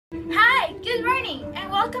Good morning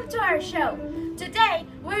and welcome to our show. Today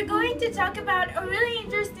we're going to talk about a really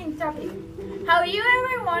interesting topic. Have you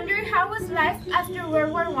ever wondered how was life after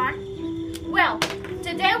World War I? Well,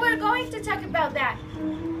 today we're going to talk about that.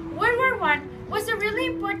 World War I was a really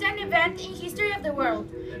important event in history of the world,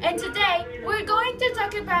 and today we're going to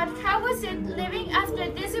talk about how was it living after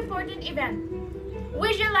this important event.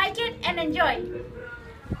 Wish you like it and enjoy!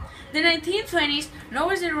 The 1920s,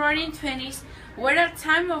 known as the Roaring Twenties, were a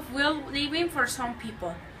time of wild living for some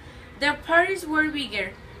people. The parties were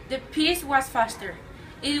bigger, the pace was faster.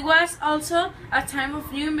 It was also a time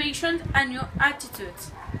of new inventions and new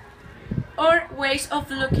attitudes, or ways of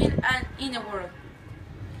looking in the world.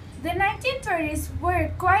 The 1930s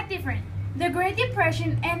were quite different. The Great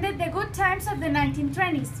Depression ended the good times of the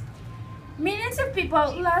 1920s. Millions of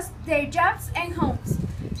people lost their jobs and homes.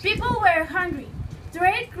 People were hungry.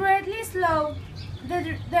 Trade greatly slowed.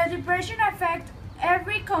 The depression affected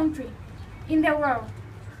every country in the world.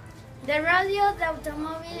 The radio, the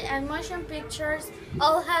automobile, and motion pictures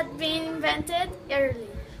all had been invented early,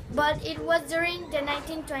 but it was during the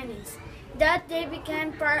 1920s that they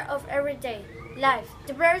became part of everyday life.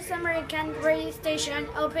 The first American radio station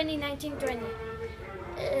opened in 1920.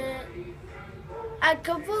 A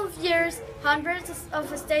couple of years, hundreds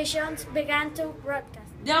of stations began to broadcast.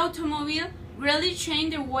 The automobile really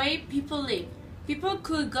changed the way people live. People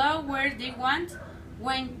could go where they want,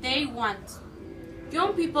 when they want.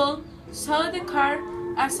 Young people saw the car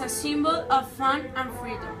as a symbol of fun and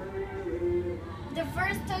freedom. The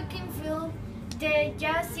first talking film, The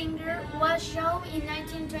Jazz Singer, was shown in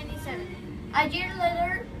 1927. A year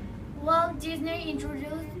later, Walt Disney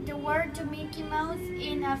introduced the word to Mickey Mouse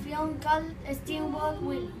in a film called Steamboat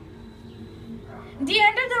Willie. The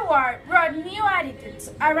end of the war brought new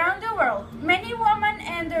attitudes around the world. Many women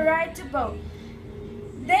earned the right to vote.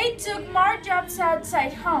 They took more jobs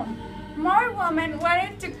outside home. More women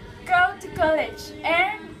wanted to go to college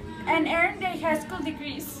and earn their high school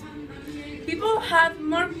degrees. People had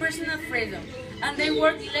more personal freedom, and they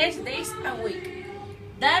worked less days a week.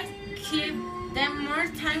 That gave them more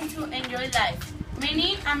time to enjoy life.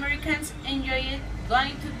 Many Americans enjoyed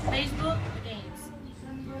going to baseball games.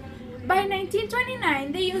 By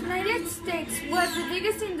 1929, the United States was the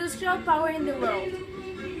biggest industrial power in the world.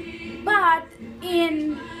 But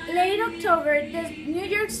in late October, the New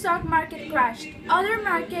York stock market crashed. Other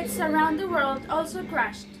markets around the world also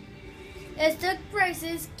crashed. Stock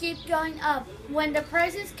prices kept going up. When the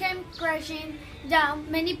prices came crashing down,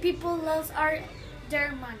 many people lost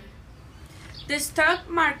their money. The stock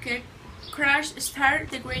market crash started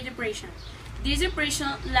the Great Depression. This depression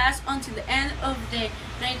lasted until the end of the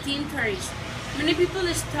 1930s. Many people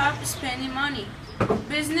stopped spending money.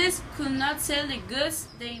 Business could not sell the goods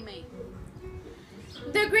they made.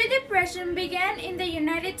 The Great Depression began in the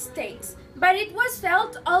United States, but it was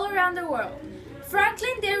felt all around the world.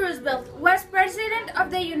 Franklin D. Roosevelt was President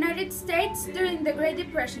of the United States during the Great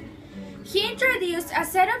Depression. He introduced a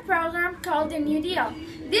set of programs called the New Deal.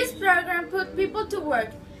 This program put people to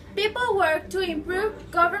work. People worked to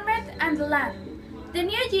improve government and the land. The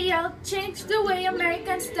New Deal changed the way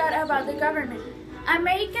Americans thought about the government.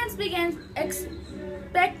 Americans began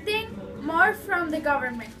expecting more from the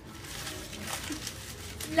government.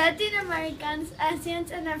 Latin Americans,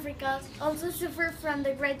 Asians, and Africans also suffered from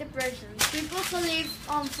the Great Depression. People who lived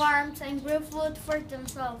on farms and grew food for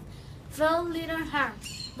themselves felt little harm,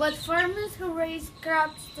 but farmers who raised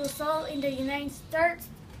crops to sell in the United States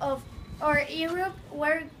or Europe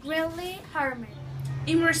were greatly harmed.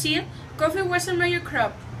 In Brazil, coffee was a major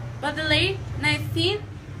crop, but the late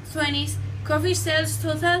 1920s, coffee sales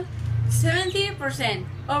totaled 70%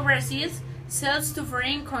 of Brazil's sales to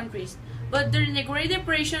foreign countries. But during the Great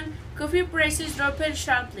Depression, coffee prices dropped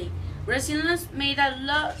sharply. Brazilians made a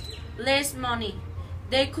lot less money.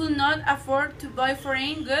 They could not afford to buy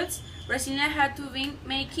foreign goods. Brazilians had to be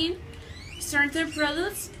making certain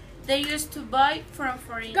products they used to buy from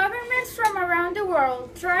foreign. Governments from around the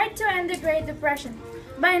world tried to end the Great Depression.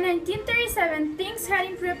 By 1937, things had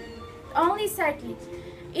improved only slightly.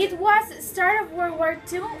 It was the start of World War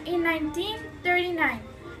II in 1939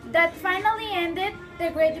 that finally ended the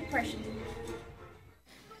Great Depression.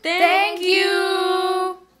 Thank you!